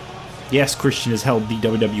 Yes, Christian has held the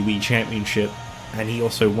WWE Championship, and he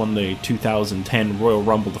also won the 2010 Royal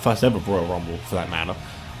Rumble, the first ever Royal Rumble for that matter,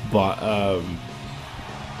 but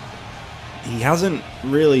he hasn't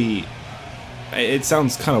really, it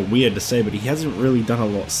sounds kind of weird to say, but he hasn't really done a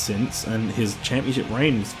lot since, and his championship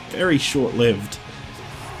reign is very short-lived,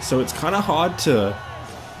 so it's kind of hard to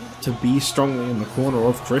be strongly in the corner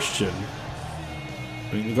of Christian.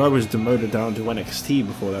 I mean, the guy was demoted down to NXT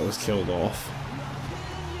before that was killed off.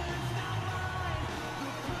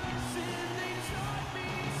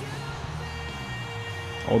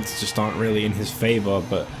 Odds just aren't really in his favour,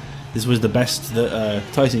 but this was the best that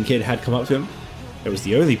Tyson Kidd had come up to him. It was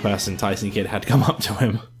the only person Tyson Kidd had come up to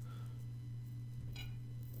him.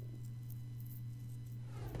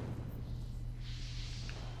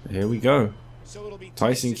 Here we go.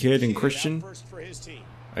 Tyson Kidd and Christian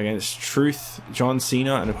against Truth, John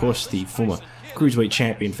Cena, and of course the former Cruiserweight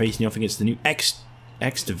Champion facing off against the new X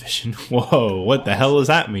Division. Whoa, what the hell does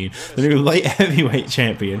that mean? The new Light Heavyweight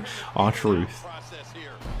Champion, R-Truth.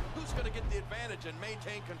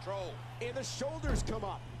 And the shoulders come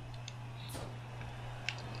up.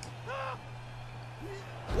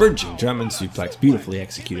 Bridging German suplex, beautifully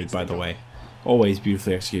executed by the way. Always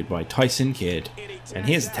beautifully executed by Tyson Kidd. And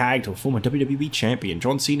here's a tag to a former WWE Champion,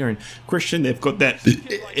 John Cena and Christian. They've got that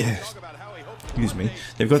excuse me.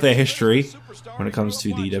 They've got their history when it comes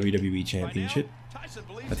to the WWE Championship.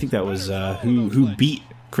 I think that was who beat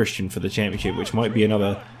Christian for the championship, which might be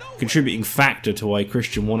another contributing factor to why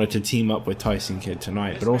Christian wanted to team up with Tyson Kidd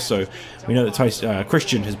tonight. But also, we know that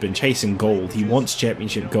Christian has been chasing gold. He wants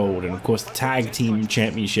championship gold, and of course the tag team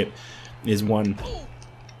championship is one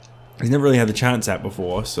he's never really had the chance at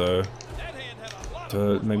before, so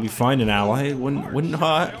to maybe find an ally wouldn't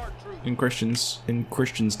hurt in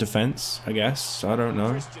Christian's defense, I guess. I don't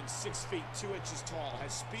know.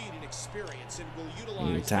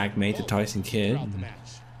 Tag mate to Tyson Kidd.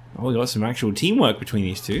 Oh, we got some actual teamwork between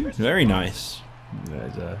these two. Very nice.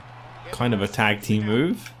 There's a kind of a tag team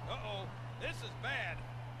move.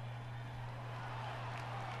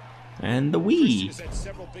 And the Wii.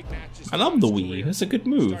 I love the Wii. That's a good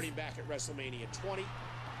move.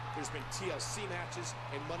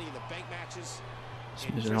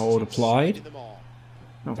 Submission hold applied.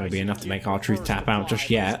 Not going to be enough to make R-Truth tap out just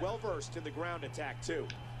yet. Nice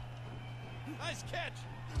catch.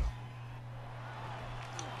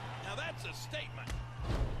 Now that's a statement.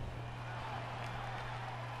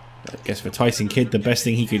 I guess for Tyson Kidd, the best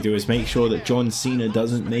thing he could do is make sure that John Cena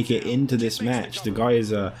doesn't make it into this match. The guy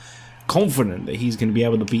is confident that he's going to be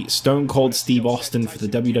able to beat Stone Cold Steve Austin for the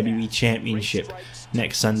WWE Championship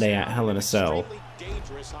next Sunday at Hell in a Cell.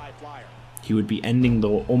 He would be ending the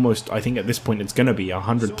almost, I think at this point it's going to be a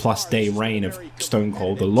 100+ day reign of Stone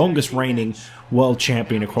Cold, the longest reigning world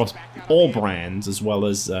champion across all brands, as well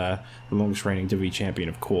as the longest reigning WWE champion,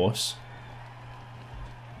 of course.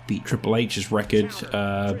 Beat Triple H's record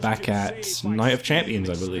back at Night of Champions,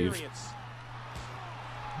 I believe.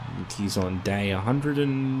 And he's on day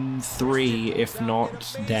 103, if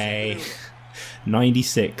not day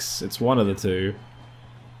 96. It's one of the two.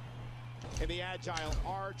 And the agile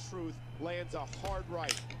R-Truth lands a hard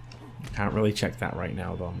right. Can't really check that right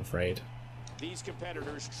now, though, I'm afraid. These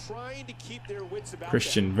competitors trying to keep their wits about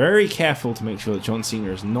Christian them. very careful to make sure that John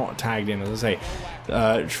Cena is not tagged in. As I say,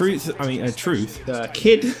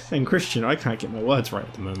 Kidd and Christian, I can't get my words right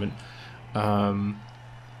at the moment.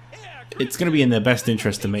 It's going to be in their best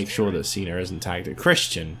interest to make sure that Cena isn't tagged in.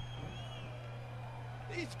 Christian.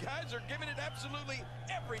 These guys are giving it absolutely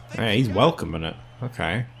everything. Hey, he's welcoming it.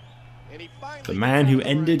 Okay. The man who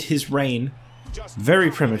ended his reign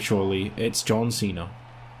very prematurely, it's John Cena.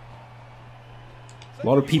 A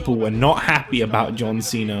lot of people were not happy about John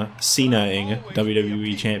Cena Cena-ing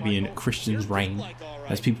WWE Champion Christian's reign,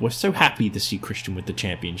 as people were so happy to see Christian with the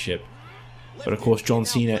championship. But of course John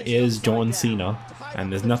Cena is John Cena,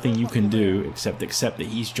 and there's nothing you can do except accept that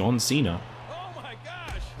he's John Cena. Oh my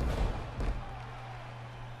gosh!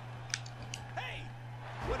 Hey!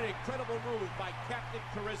 What an incredible move by Captain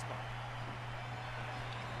Charisma.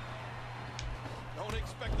 Don't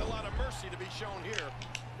expect a lot of mercy to be shown here.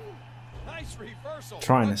 Nice reversal.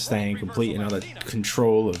 Trying to stay in complete and utter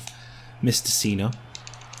control of Mr. Cena.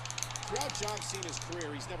 Throughout John Cena's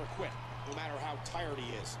career, he's never quit. No matter how tired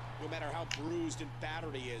he is, no matter how bruised and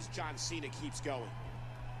battered he is, John Cena keeps going.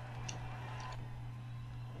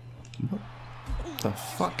 What the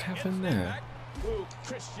fuck happened there? Ooh,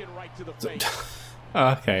 Christian right to the face.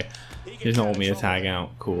 Okay, he does not want me to tag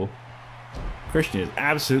out. Cool. Christian is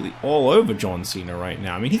absolutely all over John Cena right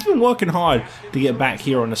now. I mean, he's been working hard to get back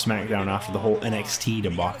here on the SmackDown after the whole NXT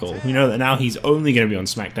debacle. We know that now he's only going to be on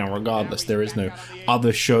SmackDown regardless. There is no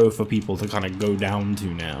other show for people to kind of go down to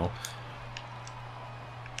now.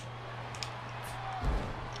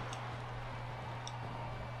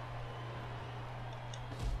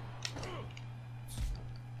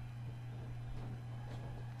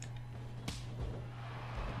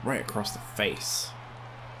 Right across the face.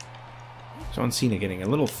 John Cena getting a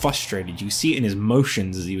little frustrated. You see it in his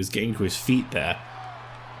motions as he was getting to his feet there.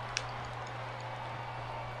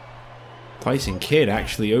 Tyson Kidd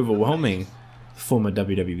actually overwhelming former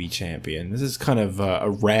WWE champion. This is kind of a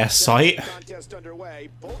rare sight. I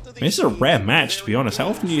mean, this is a rare match, to be honest. How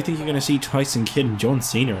often do you think you're going to see Tyson Kidd and John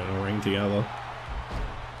Cena in the ring together?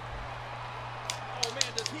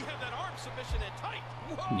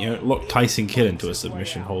 You know, lock Tyson Kidd into a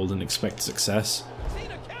submission hold and expect success.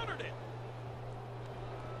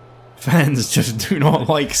 Fans just do not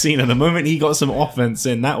like Cena. The moment he got some offense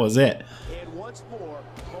in, that was it.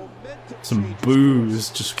 Some boos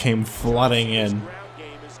just came flooding in.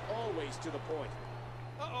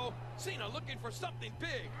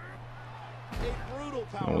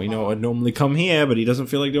 Well, we know it would normally come here, but he doesn't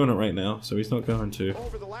feel like doing it right now, so he's not going to.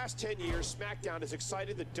 Over the last 10 years, SmackDown has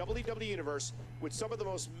excited the WWE Universe with some of the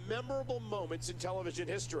most memorable moments in television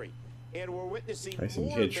history. And we're witnessing Tyson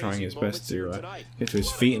Kidd trying his best to get to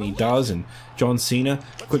his feet, and he does, and John Cena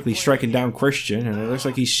quickly striking down Christian, and it looks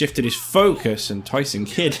like he's shifted his focus, and Tyson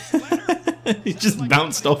Kidd he's just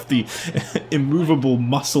bounced off the immovable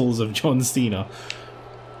muscles of John Cena.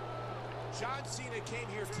 John Cena came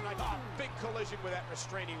here tonight, a big collision with that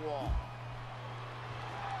restraining wall.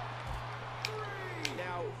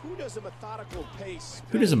 Now, who does a methodical pace?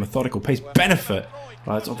 Who does a methodical pace benefit?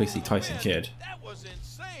 Well, it's obviously Tyson Kidd. That was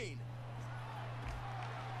insane.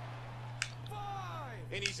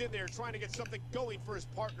 And he's in there trying to get something going for his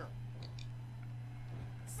partner.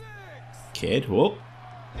 Kidd, whoop.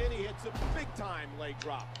 And he hits a big time leg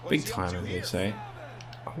drop. Big time, as they say.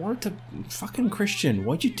 I wanted to... Fucking Christian,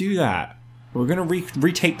 why'd you do that? We're gonna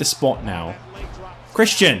retake the spot now.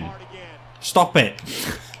 Christian! Stop it!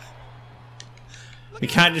 We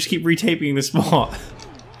can't just keep retaping the spot.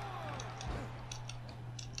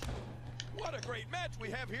 What a great match we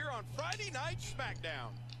have here on Friday Night SmackDown.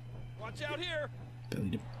 Watch out here.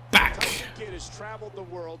 Belly to back. Tyson Kidd has traveled the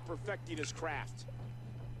world perfecting his craft.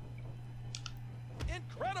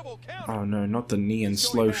 Incredible counter. Oh no, not the knee and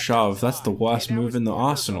slow shove. That's the worst move in the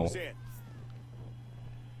arsenal.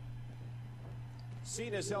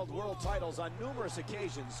 Cena's held world titles on numerous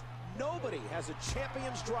occasions. Nobody has a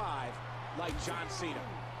champion's drive like John Cena.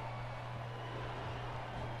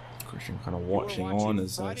 Christian kind of watching on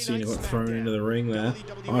as Cena got thrown into the ring there.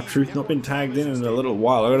 R-Truth not been tagged in a little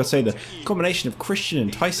while. I gotta say, the combination of Christian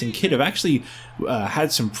and Tyson Kidd have actually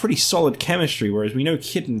had some pretty solid chemistry, whereas we know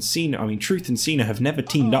Kidd and Cena, I mean Truth and Cena have never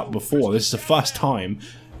teamed up before. This is the first time,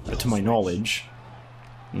 to my knowledge.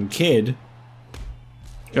 And Kidd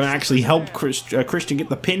gonna actually help Christian get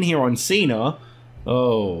the pin here on Cena.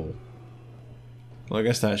 Oh. Well, I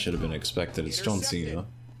guess that should have been expected. It's John Cena.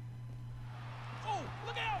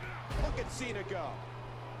 Cena go.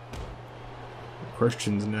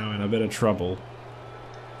 Christian's now in a bit of trouble.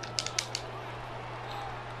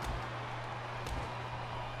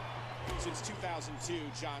 Since 2002,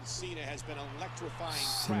 John Cena has been electrifying.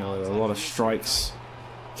 Cena with a lot of strikes,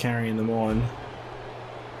 carrying them on.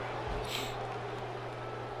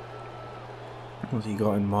 What's he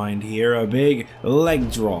got in mind here? A big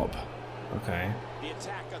leg drop. Okay. The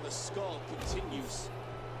attack on the skull continues.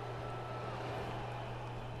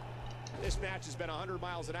 This match has been 100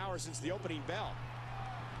 miles an hour since the opening bell.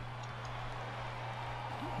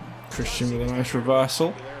 Christian with a nice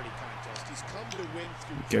reversal.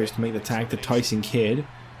 Goes to make the tag to Tyson Kidd.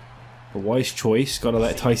 A wise choice. Got to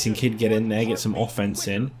let Tyson Kidd get in there, get some offense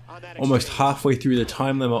in. Almost halfway through the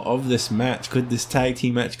time limit of this match. Could this tag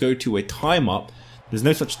team match go to a time up? There's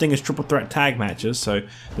no such thing as triple threat tag matches, so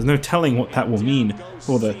there's no telling what that will mean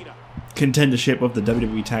for the contendership of the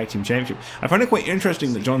WWE Tag Team Championship. I find it quite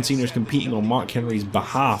interesting that John Cena is competing on Mark Henry's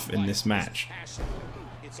behalf in this match.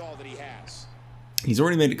 He's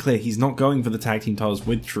already made it clear he's not going for the tag team titles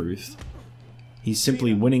with Truth. He's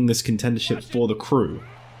simply winning this contendership for the crew.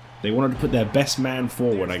 They wanted to put their best man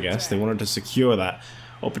forward, I guess. They wanted to secure that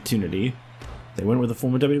opportunity. They went with a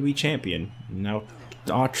former WWE champion. Now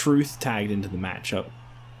R-Truth tagged into the matchup.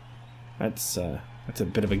 That's a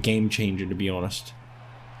bit of a game changer, to be honest.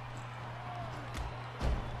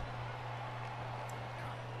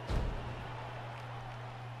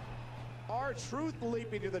 R-Truth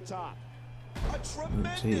leaping to the top. A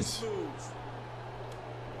tremendous move.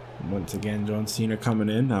 Once again, John Cena coming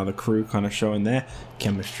in. Now the crew kind of showing their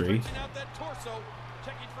chemistry. Out that torso,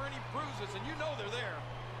 checking for any bruises, and you know they're there.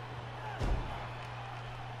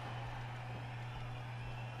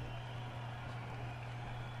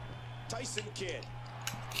 Tyson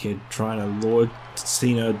Kid trying to lure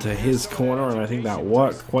Cena to his corner, and I think that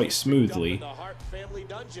worked quite smoothly. The Hart family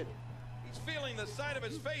dungeon. He's feeling the side of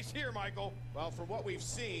his face here, Michael. Well, from what we've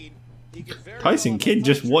seen, he can very Tyson well Kidd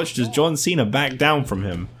just watched as John Cena back down from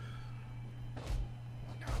him.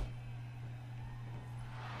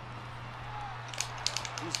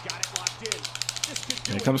 He's got it locked in. This could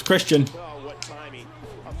do Here it. comes Christian. Oh, what timing.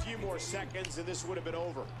 A few more seconds and this would have been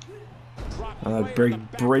over. Dropped Another right on big the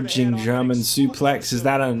back of the bridging head on German an suplex. Is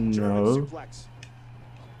that a German no? suplex.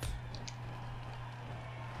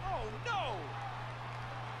 Oh, no!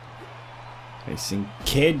 Tyson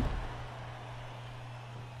Kidd.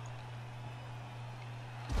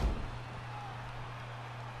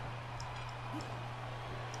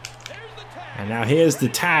 There's the tag. And now here's the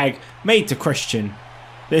tag made to Christian.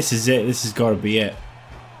 This is it. This has got to be it.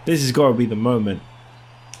 This has got to be the moment.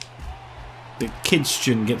 The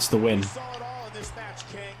Kidstian gets the win. We saw it all in this match,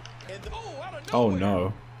 King. And Out of Oh nowhere.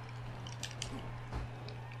 no.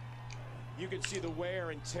 you can see the wear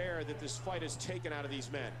and tear that this fight has taken out of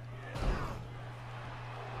these men.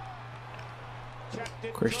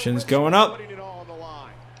 Captain Christian's Kurt going up. putting it all on the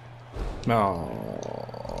line.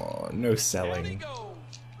 Oh, no Down he selling. goes.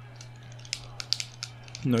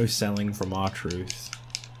 No selling from R-Truth.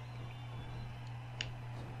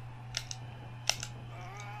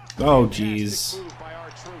 Oh jeez. Fantastic move by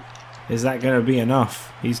R-Truth. Is that going to be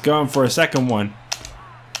enough? He's going for a second one.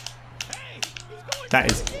 Hey, he's going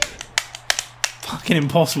That is fucking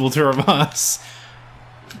impossible to reverse.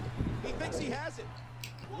 He thinks he has it.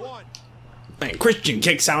 One. Man, Christian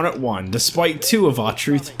kicks out at one, despite two of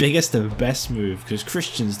R-Truth's biggest and best move, because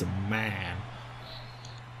Christian's the man.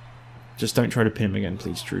 Just don't try to pin him again,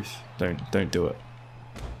 please, Truth. Don't do it.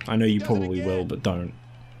 I know you probably will, but don't.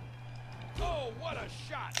 Oh, what a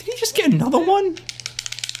shot. Did he just get another one?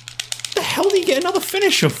 The hell did he get another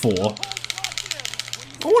finisher for?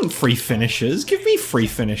 I want free finishers. Give me free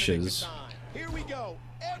finishers. Here we go.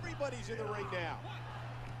 Everybody's in the ring now.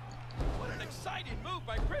 What an exciting move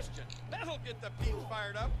by Christian. That'll get the people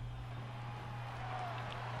fired up.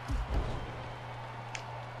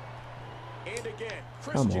 And again,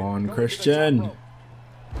 Come Christian on, going to the Christian. top rope.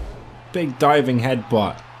 Big diving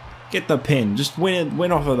headbutt. Get the pin. Just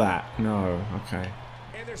win off of that. No. Okay.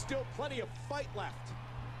 And there's still plenty of fight left.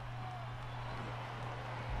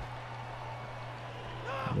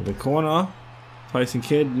 Into the corner. Tyson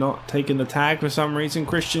Kidd not taking the tag for some reason.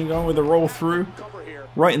 Christian going with a roll through. Cover here.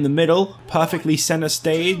 Right in the middle. Perfectly center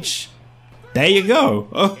stage. There you go.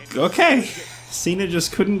 Oh, okay. Cena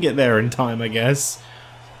just couldn't get there in time, I guess.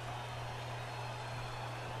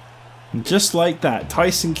 Just like that,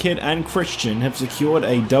 Tyson Kidd and Christian have secured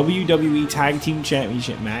a WWE Tag Team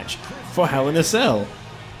Championship match for Hell in a Cell.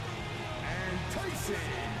 And Tyson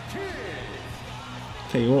Kidd.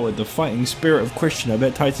 Tell you what, with the fighting spirit of Christian, I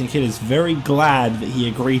bet Tyson Kidd is very glad that he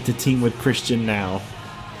agreed to team with Christian now.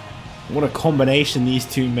 What a combination these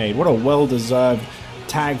two made. What a well-deserved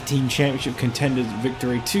Tag Team Championship Contenders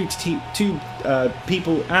victory. Two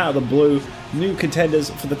people out of the blue. New contenders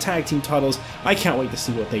for the tag team titles. I can't wait to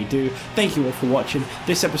see what they do. Thank you all for watching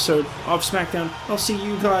this episode of SmackDown. I'll see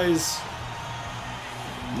you guys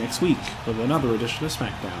next week with another edition of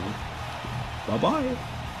SmackDown. Bye-bye.